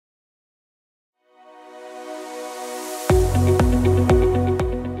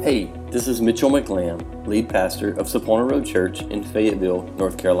This is Mitchell McLam, lead pastor of Sapona Road Church in Fayetteville,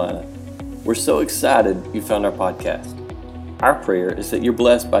 North Carolina. We're so excited you found our podcast. Our prayer is that you're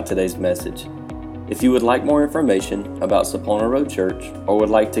blessed by today's message. If you would like more information about Sapona Road Church or would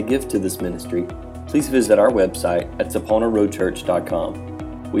like to give to this ministry, please visit our website at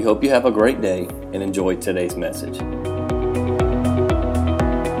saponaroadchurch.com. We hope you have a great day and enjoy today's message.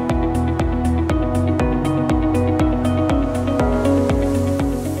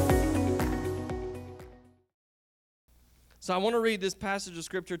 So I want to read this passage of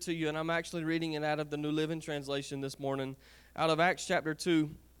Scripture to you, and I'm actually reading it out of the New Living Translation this morning, out of Acts chapter 2,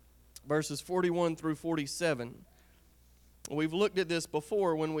 verses 41 through 47. We've looked at this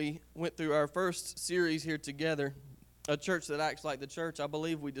before when we went through our first series here together, A Church That Acts Like the Church. I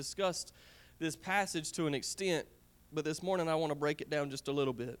believe we discussed this passage to an extent, but this morning I want to break it down just a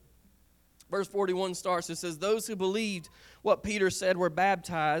little bit. Verse 41 starts, it says, "Those who believed what Peter said were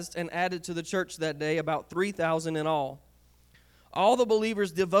baptized and added to the church that day, about 3,000 in all. All the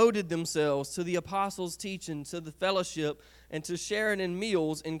believers devoted themselves to the apostles' teaching, to the fellowship, and to sharing in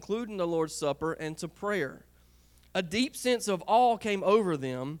meals, including the Lord's Supper, and to prayer. A deep sense of awe came over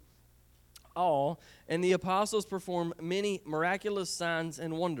them all, and the apostles performed many miraculous signs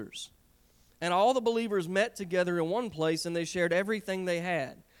and wonders. And all the believers met together in one place, and they shared everything they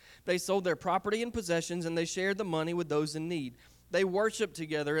had. They sold their property and possessions, and they shared the money with those in need. They worshiped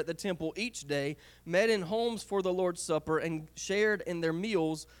together at the temple each day, met in homes for the Lord's Supper, and shared in their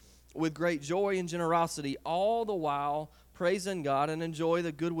meals with great joy and generosity, all the while praising God and enjoy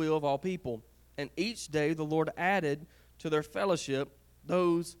the goodwill of all people. And each day the Lord added to their fellowship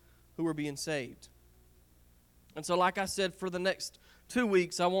those who were being saved." And so, like I said, for the next 2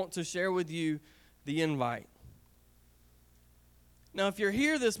 weeks, I want to share with you the invite. Now, if you're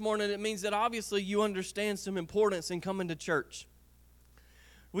here this morning, it means that obviously you understand some importance in coming to church.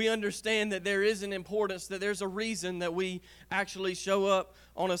 We understand that there is an importance, that there's a reason that we actually show up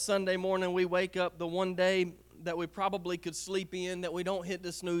on a Sunday morning. We wake up the one day that we probably could sleep in, that we don't hit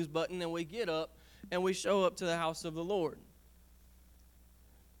the snooze button, and we get up and we show up to the house of the Lord.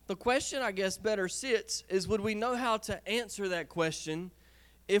 The question, I guess, better sits is, would we know how to answer that question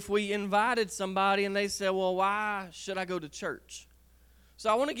if we invited somebody and they said, well, why should I go to church? So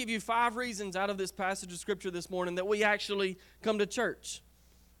I want to give you 5 reasons out of this passage of Scripture this morning that we actually come to church.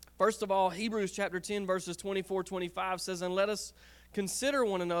 First of all, Hebrews chapter 10, verses 24-25 says, "And let us consider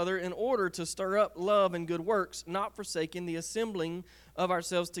one another in order to stir up love and good works, not forsaking the assembling of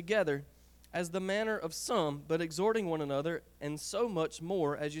ourselves together, as the manner of some, but exhorting one another, and so much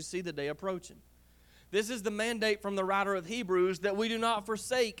more as you see the day approaching." This is the mandate from the writer of Hebrews, that we do not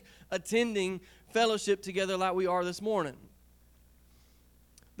forsake attending fellowship together like we are this morning.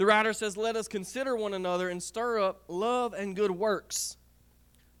 The writer says, let us consider one another and stir up love and good works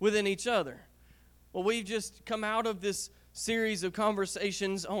within each other. Well, we've just come out of this series of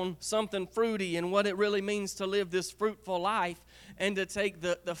conversations on something fruity and what it really means to live this fruitful life, and to take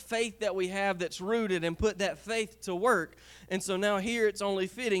the faith that we have that's rooted and put that faith to work. And so now here it's only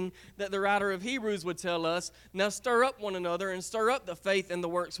fitting that the writer of Hebrews would tell us, now stir up one another and stir up the faith and the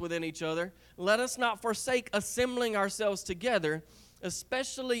works within each other. Let us not forsake assembling ourselves together,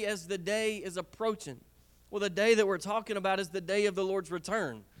 especially as the day is approaching. Well, the day that we're talking about is the day of the Lord's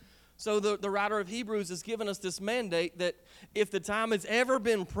return. So the writer of Hebrews has given us this mandate that if the time has ever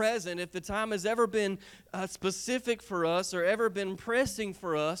been present, if the time has ever been specific for us or ever been pressing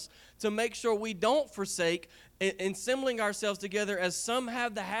for us, to make sure we don't forsake assembling ourselves together as some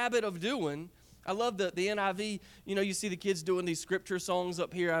have the habit of doing. I love the NIV. You know, you see the kids doing these scripture songs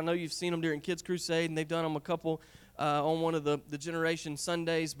up here. I know you've seen them during Kids Crusade, and they've done them a couple on one of the Generation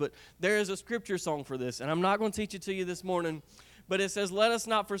Sundays. But there is a scripture song for this, and I'm not going to teach it to you this morning. But it says, let us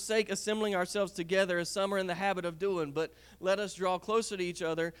not forsake assembling ourselves together as some are in the habit of doing, but let us draw closer to each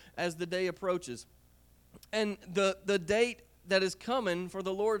other as the day approaches. And the date that is coming for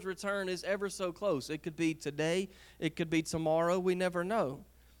the Lord's return is ever so close. It could be today. It could be tomorrow. We never know.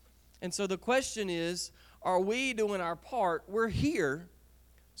 And so the question is, are we doing our part? We're here.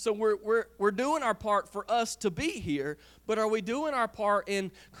 So we're doing our part for us to be here, but are we doing our part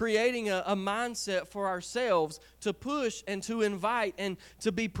in creating a mindset for ourselves to push and to invite and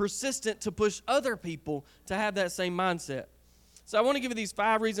to be persistent to push other people to have that same mindset? So I want to give you these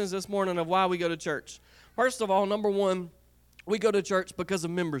 5 reasons this morning of why we go to church. First of all, number 1, we go to church because of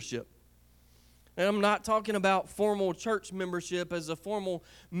membership. And I'm not talking about formal church membership as a formal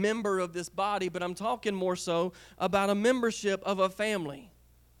member of this body, but I'm talking more so about a membership of a family.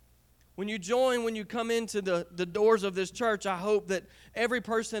 When you come into the doors of this church, I hope that every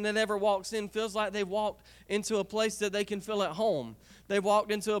person that ever walks in feels like they've walked into a place that they can feel at home. They've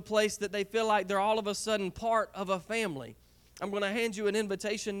walked into a place that they feel like they're all of a sudden part of a family. I'm going to hand you an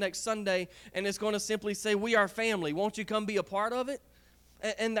invitation next Sunday, and it's going to simply say, we are family. Won't you come be a part of it?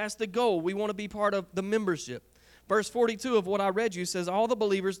 And that's the goal. We want to be part of the membership. Verse 42 of what I read you says, all the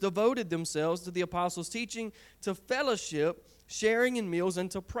believers devoted themselves to the apostles' teaching, to fellowship, sharing in meals,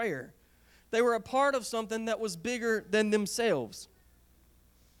 and to prayer. They were a part of something that was bigger than themselves.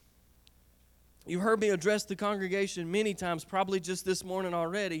 You heard me address the congregation many times, probably just this morning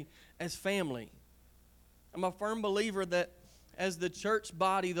already, as family. I'm a firm believer that as the church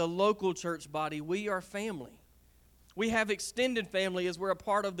body, the local church body, we are family. We have extended family as we're a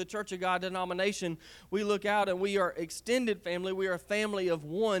part of the Church of God denomination. We look out and we are extended family. We are a family of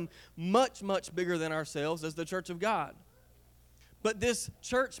one much, much bigger than ourselves as the Church of God. But this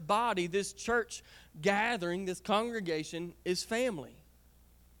church body, this church gathering, this congregation is family.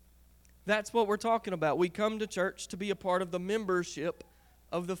 That's what we're talking about. We come to church to be a part of the membership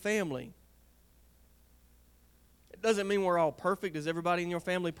of the family. It doesn't mean we're all perfect. Is everybody in your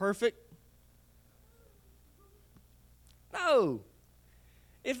family perfect? No.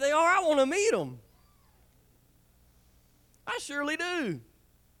 If they are, I want to meet them. I surely do.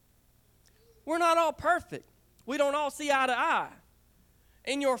 We're not all perfect. We don't all see eye to eye.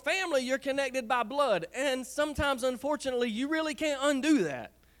 In your family, you're connected by blood. And sometimes, unfortunately, you really can't undo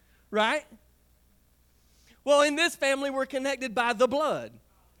that. Right? Well, in this family, we're connected by the blood.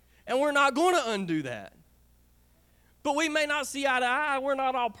 And we're not going to undo that. But we may not see eye to eye. We're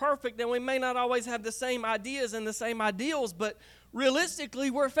not all perfect. And we may not always have the same ideas and the same ideals. But realistically,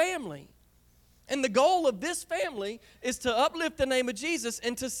 we're family. And the goal of this family is to uplift the name of Jesus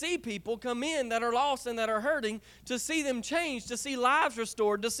and to see people come in that are lost and that are hurting, to see them change, to see lives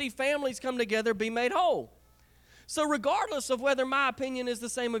restored, to see families come together, be made whole. So regardless of whether my opinion is the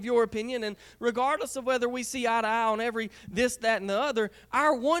same of your opinion, and regardless of whether we see eye to eye on every this, that, and the other,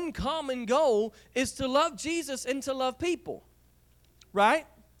 our one common goal is to love Jesus and to love people. Right?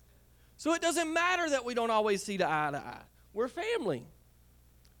 So it doesn't matter that we don't always see eye to eye. We're family.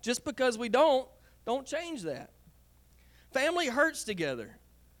 Just because we don't change that. Family hurts together.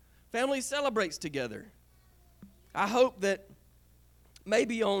 Family celebrates together. I hope that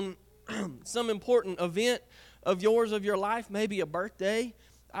maybe on some important event of yours, of your life, maybe a birthday,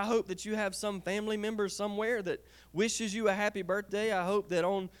 I hope that you have some family member somewhere that wishes you a happy birthday. I hope that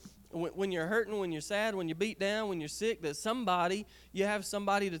when you're hurting, when you're sad, when you're beat down, when you're sick, that you have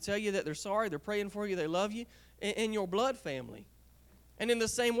somebody to tell you that they're sorry, they're praying for you, they love you, in your blood family. And in the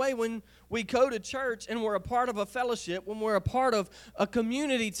same way, when we go to church and we're a part of a fellowship, when we're a part of a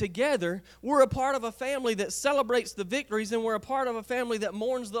community together, we're a part of a family that celebrates the victories, and we're a part of a family that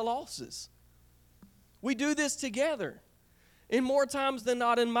mourns the losses. We do this together. And more times than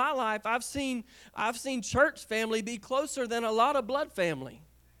not in my life, I've seen church family be closer than a lot of blood family.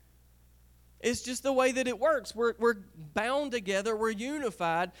 It's just the way that it works. We're bound together. We're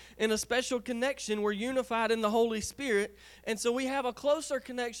unified in a special connection. We're unified in the Holy Spirit. And so we have a closer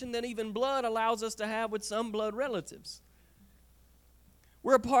connection than even blood allows us to have with some blood relatives.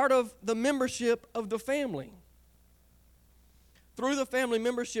 We're a part of the membership of the family. Through the family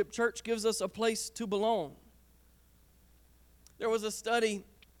membership, church gives us a place to belong. There was a study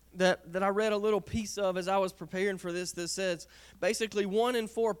that I read a little piece of as I was preparing for this that says basically 1 in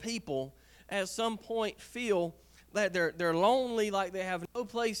 4 people at some point feel that they're lonely, like they have no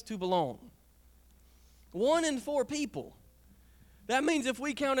place to belong. 1 in 4 people. That means if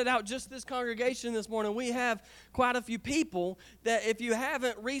we counted out just this congregation this morning, we have quite a few people that if you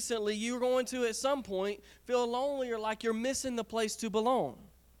haven't recently, you're going to at some point feel lonely or like you're missing the place to belong.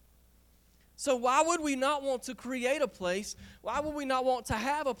 So why would we not want to create a place? Why would we not want to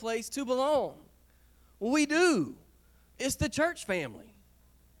have a place to belong? Well, we do. It's the church family.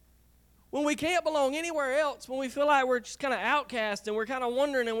 When we can't belong anywhere else, when we feel like we're just kind of outcast and we're kind of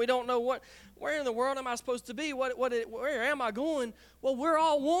wondering and we don't know where in the world am I supposed to be? Where am I going? Well, we're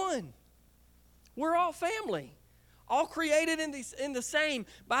all one. We're all family. All created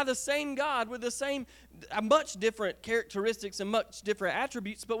by the same God with the same, much different characteristics and much different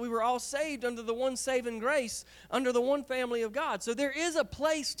attributes, but we were all saved under the one saving grace, under the one family of God. So there is a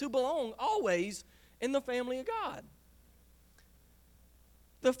place to belong always in the family of God.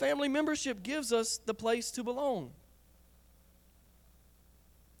 The family membership gives us the place to belong.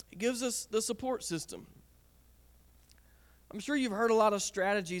 It gives us the support system. I'm sure you've heard a lot of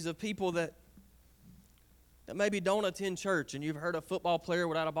strategies of people that maybe don't attend church, and you've heard a football player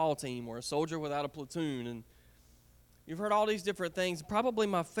without a ball team or a soldier without a platoon, and You've heard all these different things. Probably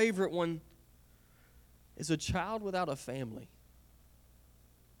my favorite one is a child without a family.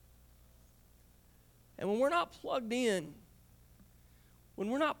 And when we're not plugged in, when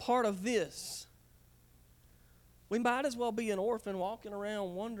we're not part of this, we might as well be an orphan walking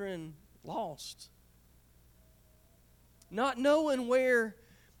around wandering, lost. Not knowing where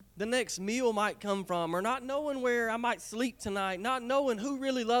the next meal might come from, or not knowing where I might sleep tonight, not knowing who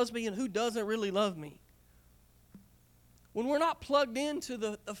really loves me and who doesn't really love me. When we're not plugged into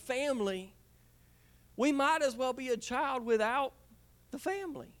the family, we might as well be a child without the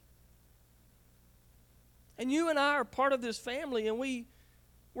family. And you and I are part of this family, and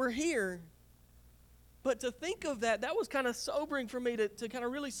we're here. But to think of that was kind of sobering for me to kind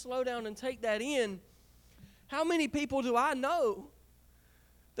of really slow down and take that in. How many people do I know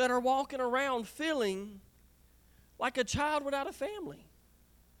that are walking around feeling like a child without a family?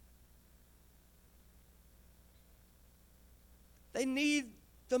 They need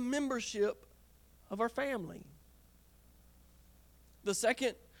the membership of our family. The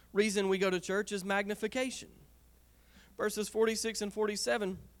second reason we go to church is magnification. Verses 46 and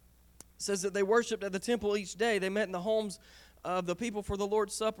 47 says that they worshiped at the temple each day. They met in the homes of the people for the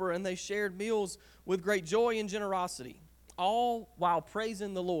Lord's Supper, and they shared meals with great joy and generosity, all while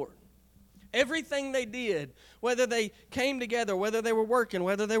praising the Lord. Everything they did, whether they came together, whether they were working,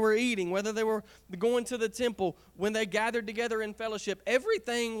 whether they were eating, whether they were going to the temple, when they gathered together in fellowship,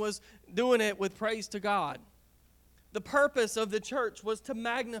 everything was doing it with praise to God. The purpose of the church was to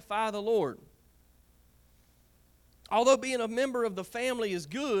magnify the Lord. Although being a member of the family is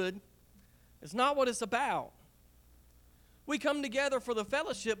good, it's not what it's about. We come together for the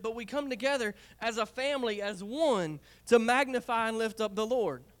fellowship, but we come together as a family, as one, to magnify and lift up the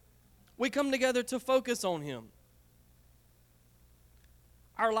Lord. We come together to focus on Him.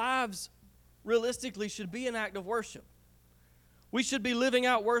 Our lives, realistically, should be an act of worship. We should be living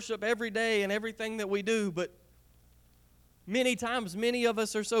out worship every day and everything that we do, but many times, many of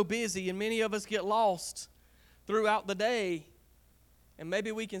us are so busy and many of us get lost throughout the day, and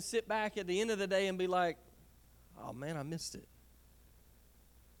maybe we can sit back at the end of the day and be like, oh man, I missed it.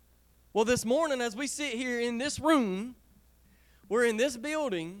 Well, this morning as we sit here in this room, we're in this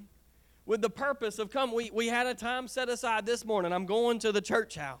building with the purpose of we had a time set aside this morning. I'm going to the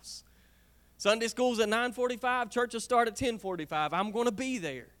church house. Sunday school's at 9:45, church will start at 10:45. I'm going to be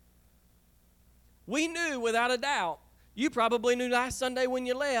there. We knew without a doubt, you probably knew last Sunday when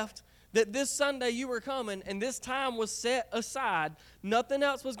you left, that this Sunday you were coming and this time was set aside. Nothing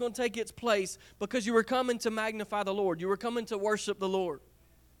else was going to take its place because you were coming to magnify the Lord. You were coming to worship the Lord.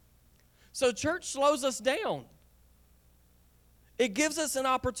 So church slows us down. It gives us an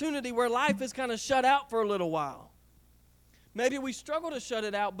opportunity where life is kind of shut out for a little while. Maybe we struggle to shut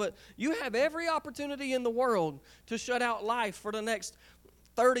it out, but you have every opportunity in the world to shut out life for the next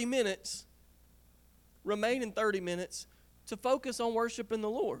 30 minutes, remaining 30 minutes, to focus on worshiping the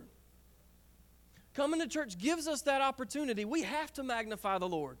Lord. Coming to church gives us that opportunity. We have to magnify the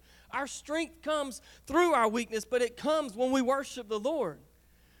Lord. Our strength comes through our weakness, but it comes when we worship the Lord.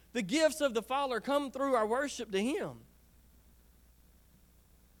 The gifts of the Father come through our worship to Him.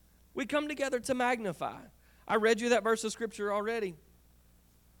 We come together to magnify. I read you that verse of Scripture already.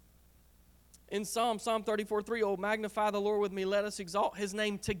 In Psalm 34:3, oh, magnify the Lord with me, let us exalt His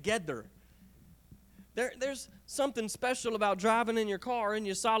name together. There's something special about driving in your car in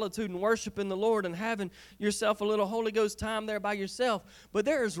your solitude and worshiping the Lord and having yourself a little Holy Ghost time there by yourself. But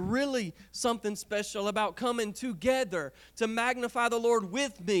there is really something special about coming together to magnify the Lord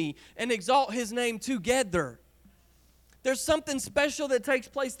with me and exalt His name together. There's something special that takes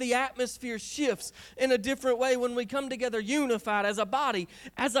place. The atmosphere shifts in a different way when we come together unified as a body,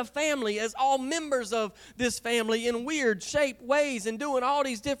 as a family, as all members of this family in weird shaped ways and doing all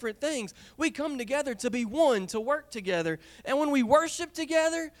these different things. We come together to be one, to work together. And when we worship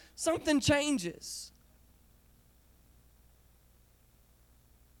together, something changes.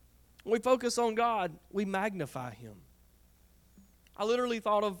 When we focus on God, we magnify Him. I literally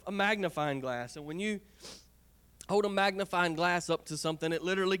thought of a magnifying glass, and when you hold a magnifying glass up to something, it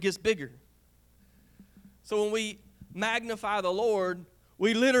literally gets bigger. So when we magnify the Lord,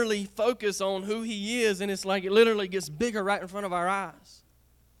 we literally focus on who He is, and it's like it literally gets bigger right in front of our eyes.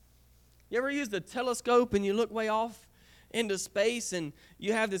 You ever use the telescope and you look way off into space and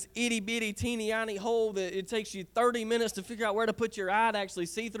you have this itty-bitty, teeny-tiny hole that it takes you 30 minutes to figure out where to put your eye to actually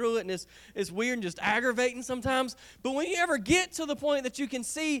see through it, and it's weird and just aggravating sometimes. But when you ever get to the point that you can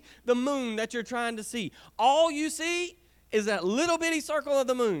see the moon that you're trying to see, all you see is that little bitty circle of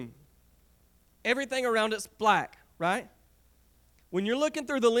the moon. Everything around it's black, right? When you're looking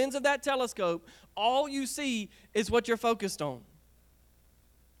through the lens of that telescope, all you see is what you're focused on.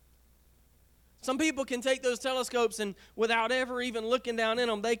 Some people can take those telescopes and without ever even looking down in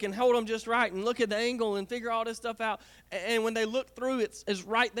them, they can hold them just right and look at the angle and figure all this stuff out. And when they look through, it's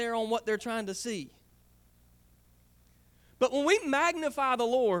right there on what they're trying to see. But when we magnify the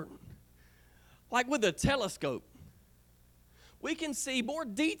Lord, like with a telescope, we can see more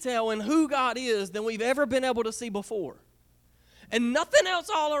detail in who God is than we've ever been able to see before. And nothing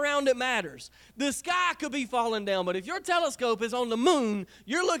else all around it matters. The sky could be falling down, but if your telescope is on the moon,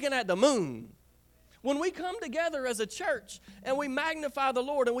 you're looking at the moon. When we come together as a church and we magnify the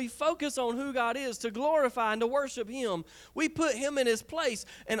Lord and we focus on who God is to glorify and to worship Him, we put Him in His place,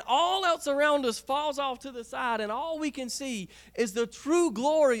 and all else around us falls off to the side, and all we can see is the true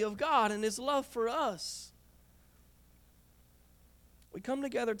glory of God and His love for us. We come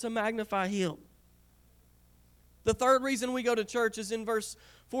together to magnify Him. The third reason we go to church is in verse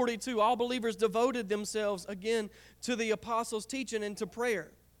 42. All believers devoted themselves again to the apostles' teaching and to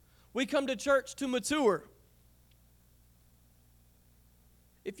prayer. We come to church to mature.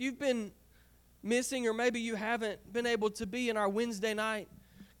 If you've been missing, or maybe you haven't been able to be in our Wednesday night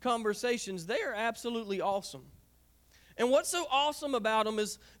conversations, they are absolutely awesome. And what's so awesome about them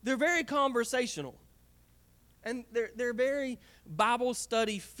is they're very conversational. And they're very Bible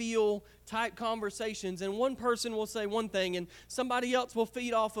study feel type conversations. And one person will say one thing, and somebody else will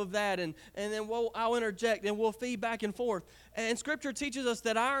feed off of that. And then I'll interject, and we'll feed back and forth. And Scripture teaches us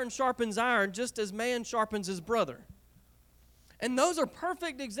that iron sharpens iron just as man sharpens his brother. And those are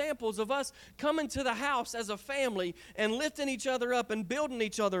perfect examples of us coming to the house as a family and lifting each other up and building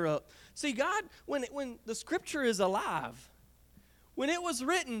each other up. See, God, when the Scripture is alive, when it was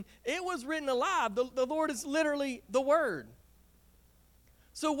written alive. The Lord is literally the Word.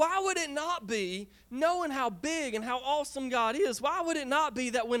 So why would it not be, knowing how big and how awesome God is, why would it not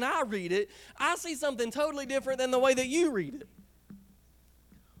be that when I read it, I see something totally different than the way that you read it?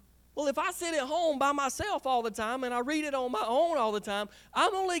 Well, if I sit at home by myself all the time and I read it on my own all the time,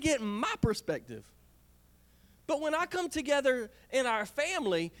 I'm only getting my perspective. But when I come together in our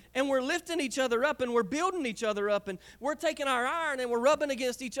family and we're lifting each other up and we're building each other up and we're taking our iron and we're rubbing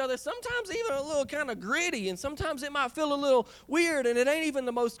against each other, sometimes even a little kind of gritty, and sometimes it might feel a little weird and it ain't even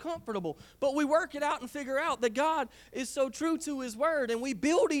the most comfortable. But we work it out and figure out that God is so true to His Word, and we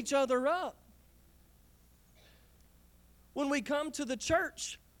build each other up. When we come to the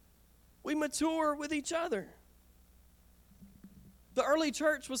church, we mature with each other. The early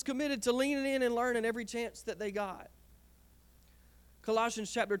church was committed to leaning in and learning every chance that they got.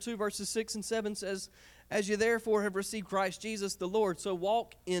 Colossians chapter 2, verses 6 and 7 says, "As you therefore have received Christ Jesus the Lord, so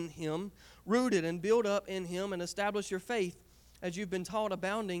walk in Him, rooted and built up in Him, and establish your faith as you've been taught,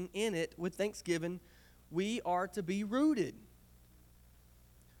 abounding in it with thanksgiving." We are to be rooted.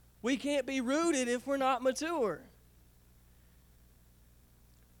 We can't be rooted if we're not mature.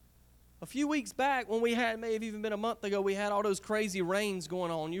 A few weeks back, when we had, may have even been a month ago, we had all those crazy rains going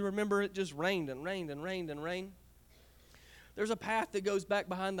on. You remember it just rained and rained and rained and rained? There's a path that goes back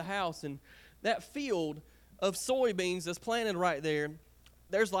behind the house, and that field of soybeans that's planted right there,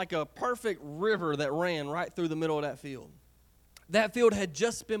 there's like a perfect river that ran right through the middle of that field. That field had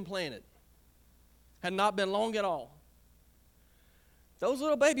just been planted, had not been long at all. Those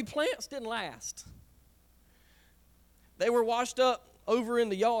little baby plants didn't last. They were washed up over in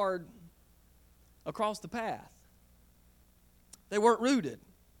the yard across the path. They weren't rooted.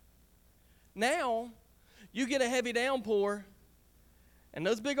 Now, you get a heavy downpour, and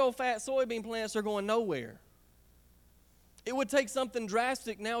those big old fat soybean plants are going nowhere. It would take something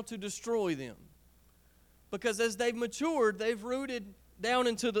drastic now to destroy them. Because as they've matured, they've rooted down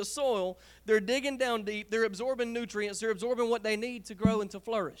into the soil. They're digging down deep. They're absorbing nutrients. They're absorbing what they need to grow and to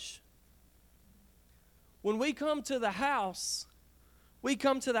flourish. When we come to the house, we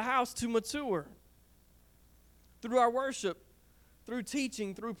come to the house to mature. Through our worship, through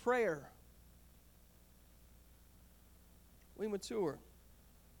teaching, through prayer. We mature.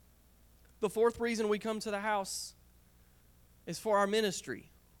 The fourth reason we come to the house is for our ministry.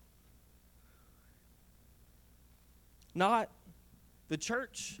 Not the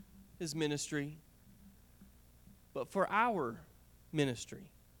church's ministry, but for our ministry.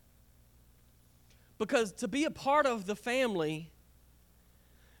 Because to be a part of the family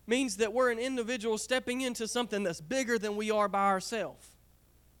means that we're an individual stepping into something that's bigger than we are by ourselves.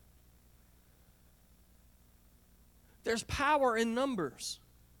 There's power in numbers.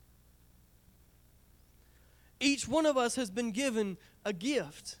 Each one of us has been given a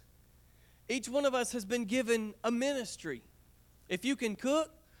gift. Each one of us has been given a ministry. If you can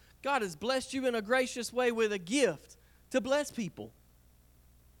cook, God has blessed you in a gracious way with a gift to bless people.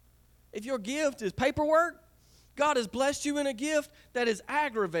 If your gift is paperwork, God has blessed you in a gift that is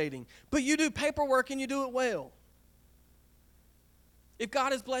aggravating, but you do paperwork and you do it well. If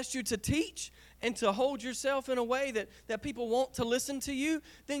God has blessed you to teach and to hold yourself in a way that people want to listen to you,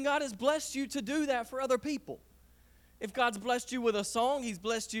 then God has blessed you to do that for other people. If God's blessed you with a song, He's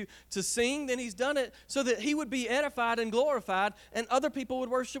blessed you to sing, then He's done it so that He would be edified and glorified and other people would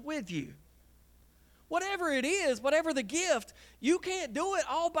worship with you. Whatever it is, whatever the gift, you can't do it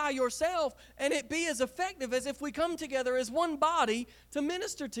all by yourself and it be as effective as if we come together as one body to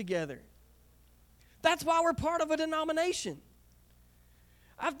minister together. That's why we're part of a denomination.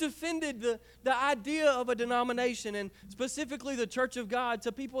 I've defended the idea of a denomination, and specifically the Church of God,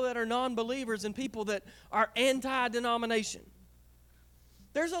 to people that are non-believers and people that are anti-denomination.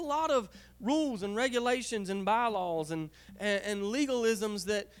 There's a lot of rules and regulations and bylaws and legalisms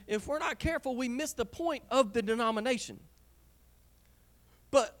that, if we're not careful, we miss the point of the denomination.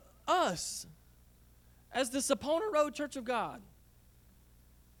 But us, as the Sapona Road Church of God,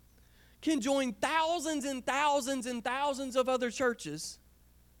 can join thousands and thousands and thousands of other churches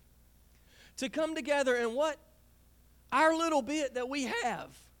to come together and what? Our little bit that we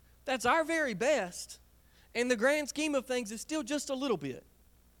have, that's our very best, in the grand scheme of things, is still just a little bit.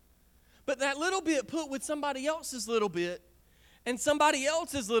 But that little bit put with somebody else's little bit and somebody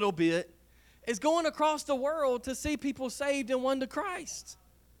else's little bit is going across the world to see people saved and won to Christ.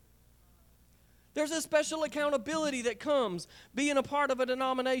 There's a special accountability that comes being a part of a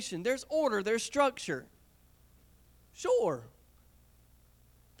denomination. There's order, there's structure. Sure,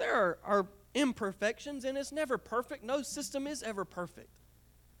 there are imperfections, and it's never perfect. No system is ever perfect.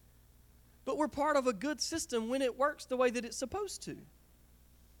 But we're part of a good system when it works the way that it's supposed to.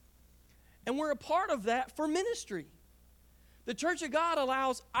 And we're a part of that for ministry. The Church of God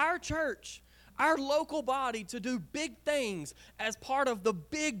allows our church, our local body, to do big things as part of the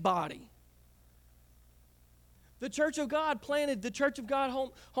big body. The Church of God planted the Church of God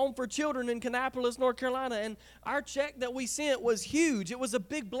Home for Children in Kannapolis, North Carolina, and our check that we sent was huge. It was a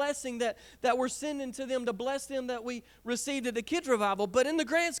big blessing that we're sending to them to bless them that we received at the Kids Revival. But in the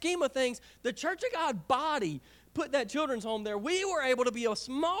grand scheme of things, the Church of God body put that children's home there. We were able to be a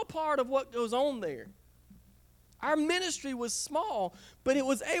small part of what goes on there. Our ministry was small, but it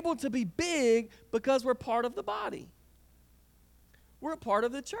was able to be big because we're part of the body. We're a part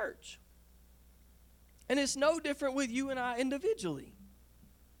of the church. And it's no different with you and I individually.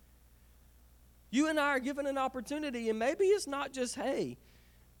 You and I are given an opportunity, and maybe it's not just, hey,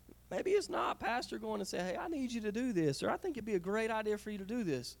 maybe it's not pastor going to say, hey, I need you to do this, or I think it'd be a great idea for you to do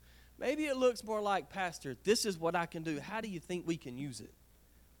this. Maybe it looks more like, pastor, this is what I can do. How do you think we can use it?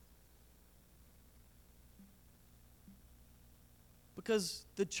 Because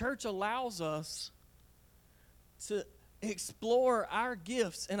the church allows us to explore our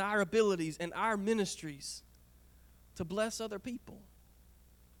gifts and our abilities and our ministries to bless other people.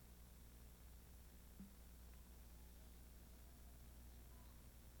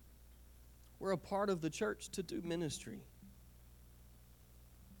 We're a part of the church to do ministry.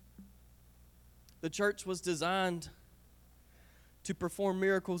 The church was designed to perform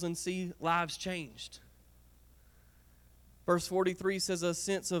miracles and see lives changed. Verse 43 says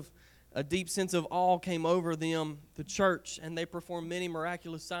a deep sense of awe came over them, the church, and they performed many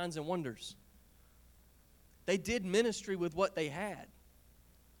miraculous signs and wonders. They did ministry with what they had.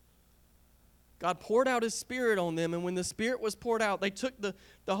 God poured out His Spirit on them, and when the Spirit was poured out, they took the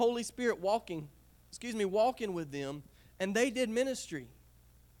Holy Spirit walking with them, and they did ministry.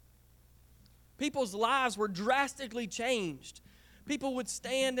 People's lives were drastically changed. People would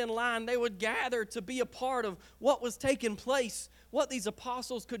stand in line. They would gather to be a part of what was taking place, what these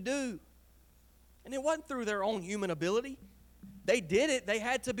apostles could do. And it wasn't through their own human ability. They did it. They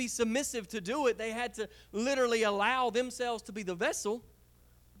had to be submissive to do it. They had to literally allow themselves to be the vessel,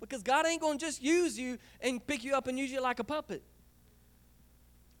 because God ain't going to just use you and pick you up and use you like a puppet.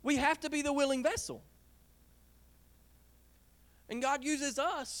 We have to be the willing vessel. And God uses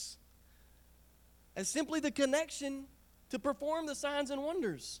us as simply the connection to perform the signs and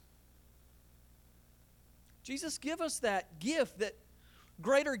wonders. Jesus give us that gift, that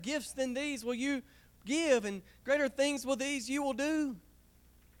greater gifts than these will you give, and greater things will these you will do.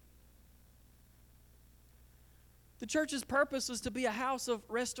 The church's purpose is to be a house of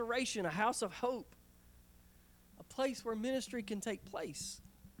restoration, a house of hope, a place where ministry can take place.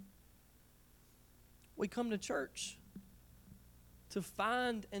 We come to church to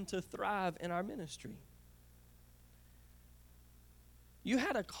find and to thrive in our ministry. You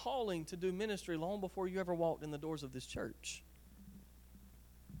had a calling to do ministry long before you ever walked in the doors of this church.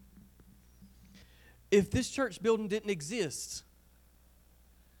 If this church building didn't exist,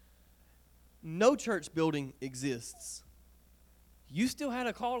 no church building exists, you still had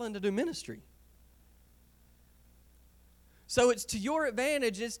a calling to do ministry. So it's to your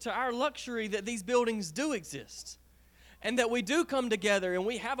advantage, it's to our luxury that these buildings do exist. And that we do come together and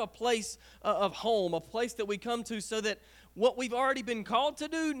we have a place of home, a place that we come to so that what we've already been called to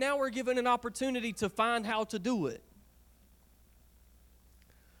do, now we're given an opportunity to find how to do it.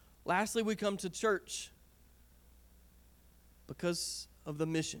 Lastly, we come to church because of the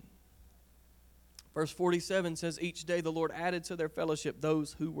mission. Verse 47 says, each day the Lord added to their fellowship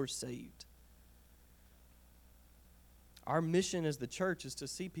those who were saved. Our mission as the church is to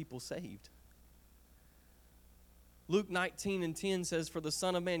see people saved. Luke 19:10 says, for the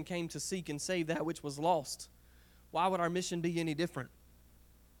Son of Man came to seek and save that which was lost. Why would our mission be any different?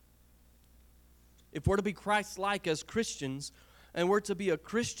 If we're to be Christ-like as Christians, and we're to be a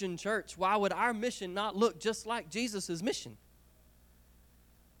Christian church, why would our mission not look just like Jesus' mission?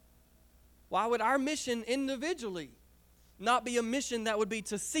 Why would our mission individually not be a mission that would be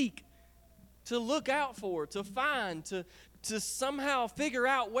to seek, to look out for, to find, to somehow figure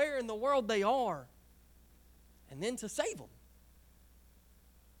out where in the world they are, and then to save them?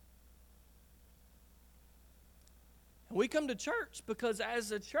 And we come to church because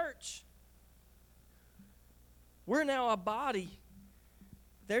as a church, we're now a body.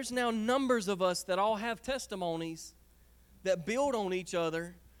 There's now numbers of us that all have testimonies that build on each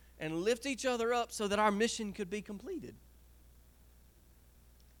other and lift each other up so that our mission could be completed.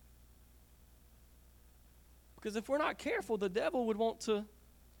 Because if we're not careful, the devil would want to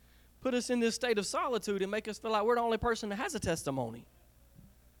put us in this state of solitude and make us feel like we're the only person that has a testimony.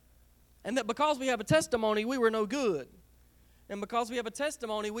 And that because we have a testimony, we were no good. And because we have a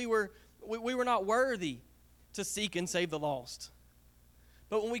testimony, we were not worthy to seek and save the lost.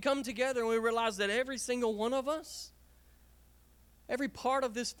 But when we come together and we realize that every single one of us, every part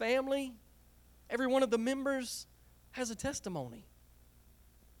of this family, every one of the members has a testimony.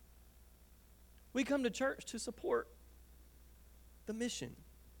 We come to church to support the mission.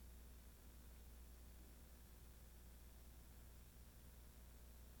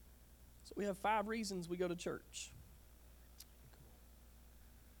 So we have 5 reasons we go to church.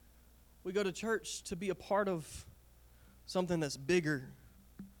 We go to church to be a part of something that's bigger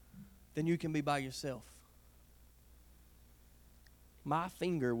than you can be by yourself. My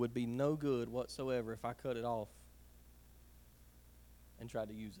finger would be no good whatsoever if I cut it off and tried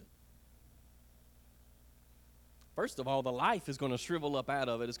to use it. First of all, the life is going to shrivel up out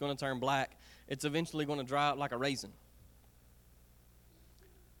of it. It's going to turn black. It's eventually going to dry out like a raisin.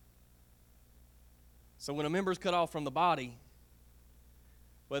 So when a member is cut off from the body,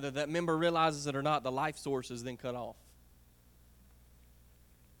 whether that member realizes it or not, the life source is then cut off.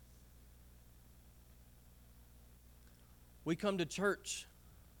 We come to church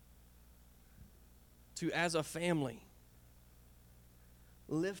to, as a family,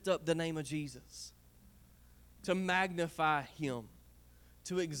 lift up the name of Jesus, to magnify Him,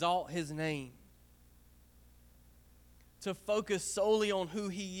 to exalt His name, to focus solely on who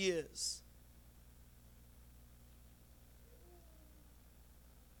He is.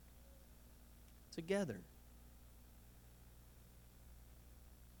 Together.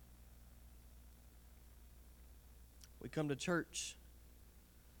 We come to church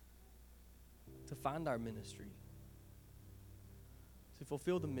to find our ministry, to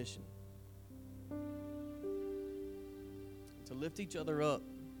fulfill the mission, to lift each other up,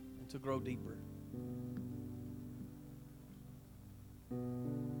 and to grow deeper.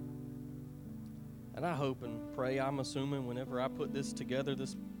 And I hope and pray, I'm assuming whenever I put this together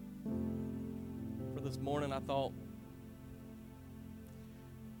this morning, I thought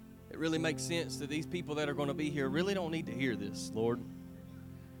it really makes sense that these people that are going to be here really don't need to hear this, Lord,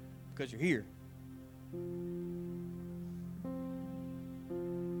 because you're here.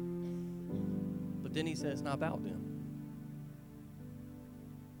 But then He says, it's not about them.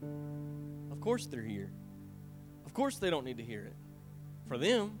 Of course they're here. Of course they don't need to hear it. For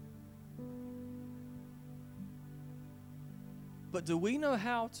them. But do we know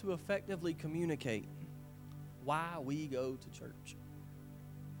how to effectively communicate why we go to church?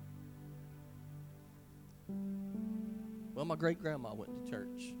 Well, my great-grandma went to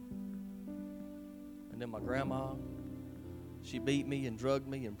church. And then my grandma, she beat me and drugged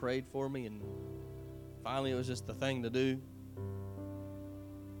me and prayed for me, and finally it was just the thing to do.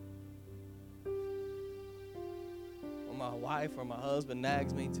 Well, my wife or my husband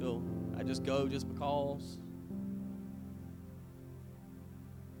nags me till I just go just because.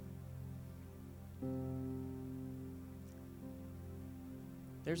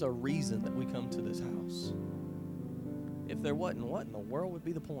 There's a reason that we come to this house. If there wasn't, what in the world would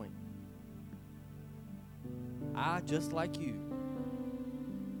be the point? I, just like you,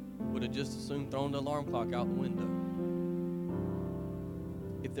 would have just assumed throwing the alarm clock out the window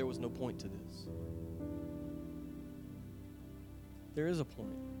if there was no point to this. There is a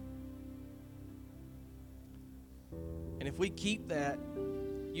point. And if we keep that,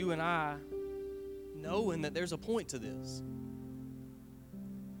 you and I, knowing that there's a point to this,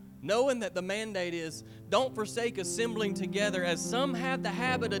 knowing that the mandate is don't forsake assembling together as some have the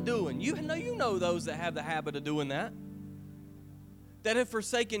habit of doing. You know those that have the habit of doing that have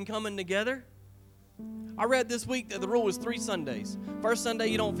forsaken coming together. I read this week that the rule was 3 Sundays. First Sunday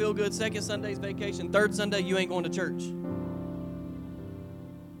you don't feel good, second Sunday's vacation, third Sunday you ain't going to church.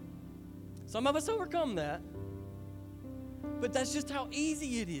 Some of us overcome that, but that's just how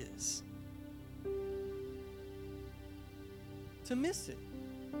easy it is to miss it.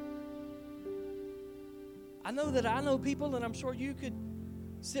 I know people, and I'm sure you could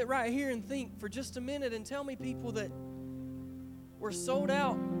sit right here and think for just a minute and tell me people that were sold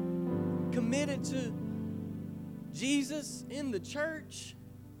out, committed to Jesus in the church,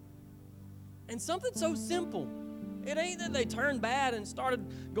 and something so simple. It ain't that they turned bad and started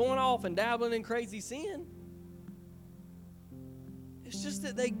going off and dabbling in crazy sin. It's just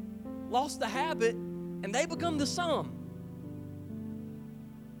that they lost the habit and they become the sum.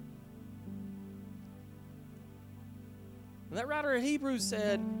 And that writer of Hebrews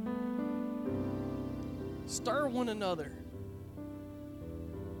said, stir one another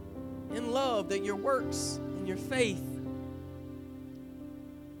in love, that your works and your faith.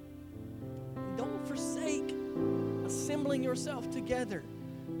 And don't forsake assembling yourself together,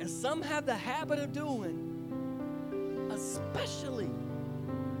 as some have the habit of doing, especially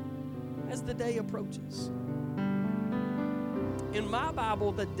as the day approaches. In my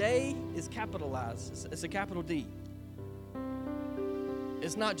Bible, the day is capitalized. It's a capital D.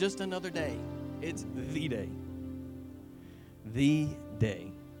 It's not just another day. It's the day. The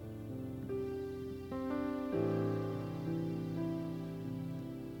day.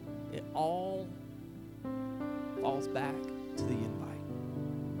 It all falls back to the invite.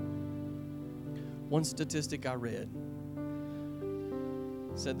 One statistic I read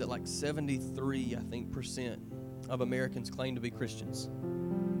said that like 73% of Americans claim to be Christians.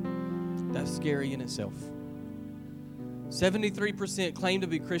 That's scary in itself. 73% claim to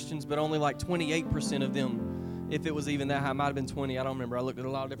be Christians, but only like 28% of them, if it was even that high, it might have been 20, I don't remember. I looked at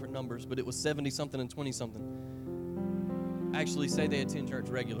a lot of different numbers, but it was 70-something and 20-something, actually say they attend church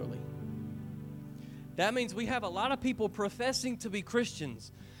regularly. That means we have a lot of people professing to be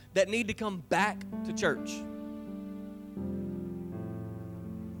Christians that need to come back to church.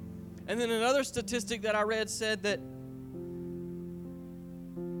 And then another statistic that I read said that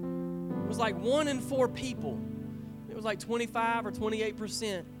it was like 1 in 4 people, it was like 25 or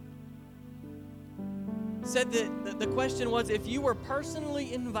 28%, said that the question was, if you were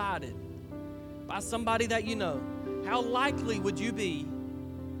personally invited by somebody that you know, how likely would you be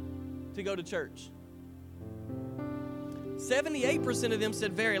to go to church? 78% of them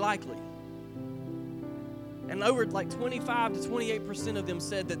said very likely. And over like 25 to 28% of them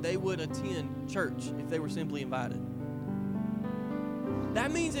said that they would attend church if they were simply invited.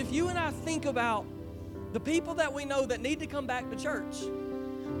 That means if you and I think about the people that we know that need to come back to church,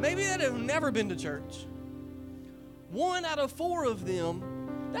 maybe that have never been to church, 1 out of 4 of them,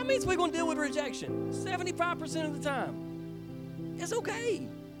 that means we're going to deal with rejection 75% of the time. It's okay.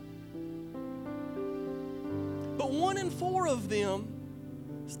 But 1 in 4 of them,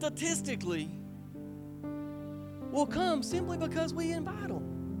 statistically, will come simply because we invite them.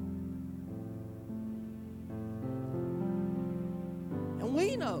 And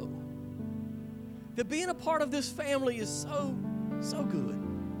we know that being a part of this family is so good.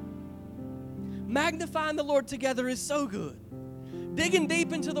 Magnifying the Lord together is so good. Digging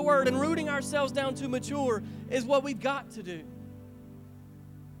deep into the Word and rooting ourselves down to mature is what we've got to do.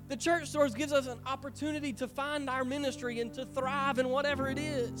 The church stores gives us an opportunity to find our ministry and to thrive in whatever it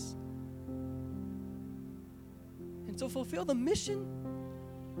is. And to fulfill the mission,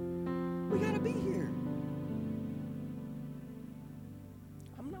 we got to be here.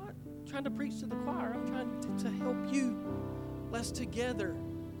 I'm not trying to preach to the choir. I'm trying to help you. Let's together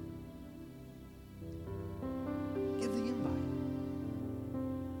give the invite.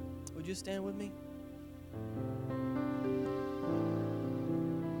 Would you stand with me?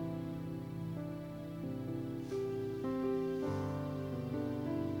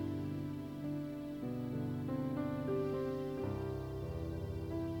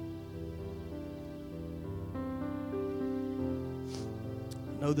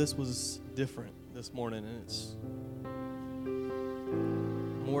 I know this was different this morning, and it's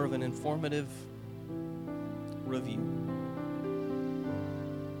more of an informative review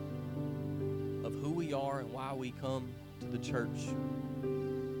of who we are and why we come to the church.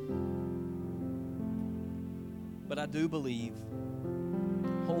 But I do believe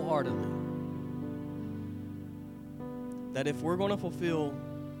wholeheartedly that if we're going to fulfill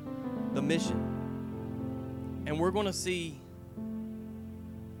the mission and we're going to see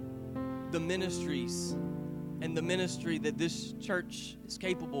the ministries and the ministry that this church is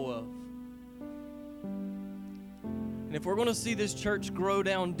capable of, and if we're going to see this church grow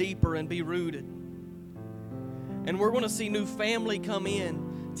down deeper and be rooted, and we're going to see new family come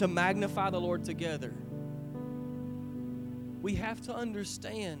in to magnify the Lord together, we have to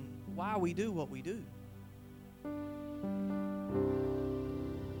understand why we do what we do.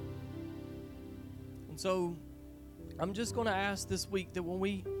 And so I'm just going to ask this week that when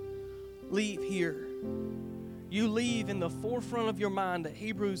we leave here, you leave in the forefront of your mind that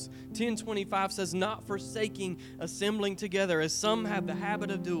Hebrews 10:25 says, not forsaking assembling together as some have the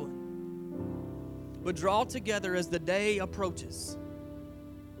habit of doing, but draw together as the day approaches.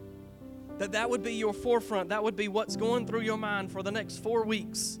 That would be your forefront. That would be what's going through your mind for the next 4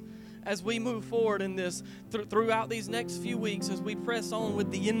 weeks as we move forward in this, throughout these next few weeks as we press on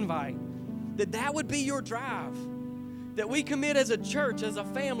with the invite. That would be your drive. That we commit as a church, as a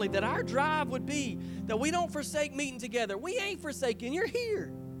family, that our drive would be that we don't forsake meeting together. We ain't forsaking, you're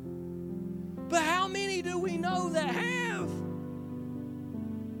here. But how many do we know that have?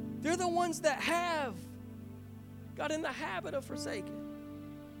 They're the ones that have got in the habit of forsaking.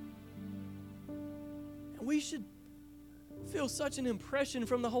 And we should feel such an impression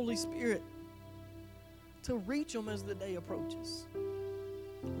from the Holy Spirit to reach them as the day approaches.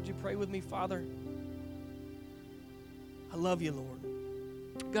 Would you pray with me, Father? I love you, Lord.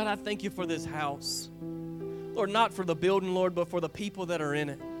 God, I thank you for this house. Lord, not for the building, Lord, but for the people that are in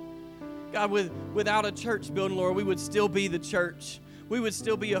it. God, without a church building, Lord, we would still be the church. We would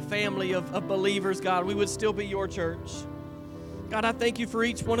still be a family of believers, God. We would still be your church. God, I thank you for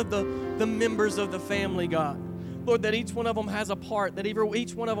each one of the members of the family, God. Lord, that each one of them has a part, that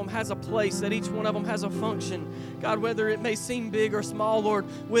each one of them has a place, that each one of them has a function. God, whether it may seem big or small, Lord,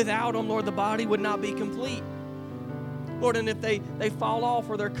 without them, Lord, the body would not be complete. Lord, and if they fall off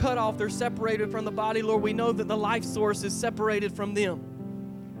or they're cut off, they're separated from the body, Lord, we know that the life source is separated from them.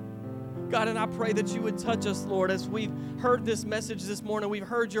 God, and I pray that you would touch us, Lord, as we've heard this message this morning. We've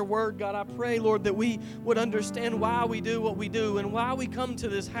heard your word, God. I pray, Lord, that we would understand why we do what we do and why we come to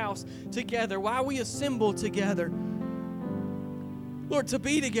this house together, why we assemble together. Lord, to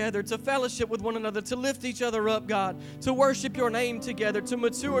be together, to fellowship with one another, to lift each other up, God, to worship your name together, to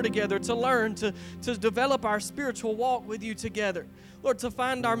mature together, to learn, to develop our spiritual walk with you together. Lord, to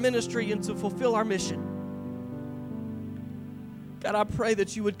find our ministry and to fulfill our mission. God, I pray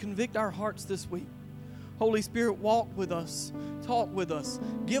that you would convict our hearts this week. Holy Spirit, walk with us, talk with us,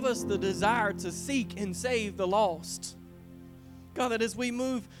 give us the desire to seek and save the lost. God, that as we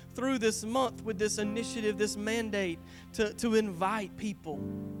move through this month with this initiative, this mandate to invite people,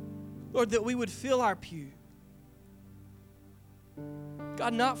 Lord, that we would fill our pew.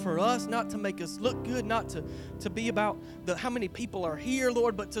 God, not for us, not to make us look good, not to be about how many people are here,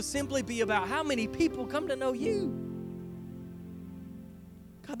 Lord, but to simply be about how many people come to know you.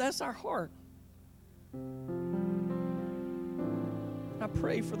 God, that's our heart. I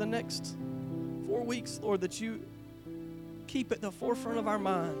pray for the next 4 weeks, Lord, that you keep at the forefront of our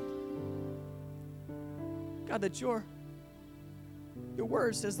mind. God, that your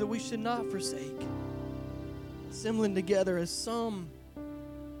word says that we should not forsake assembling together as some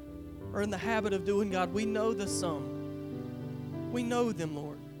are in the habit of doing, God. We know the some. We know them,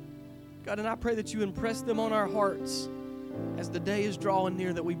 Lord. God, and I pray that you impress them on our hearts as the day is drawing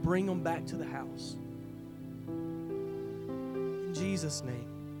near, that we bring them back to the house. In Jesus' name.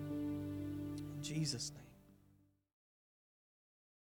 In Jesus' name.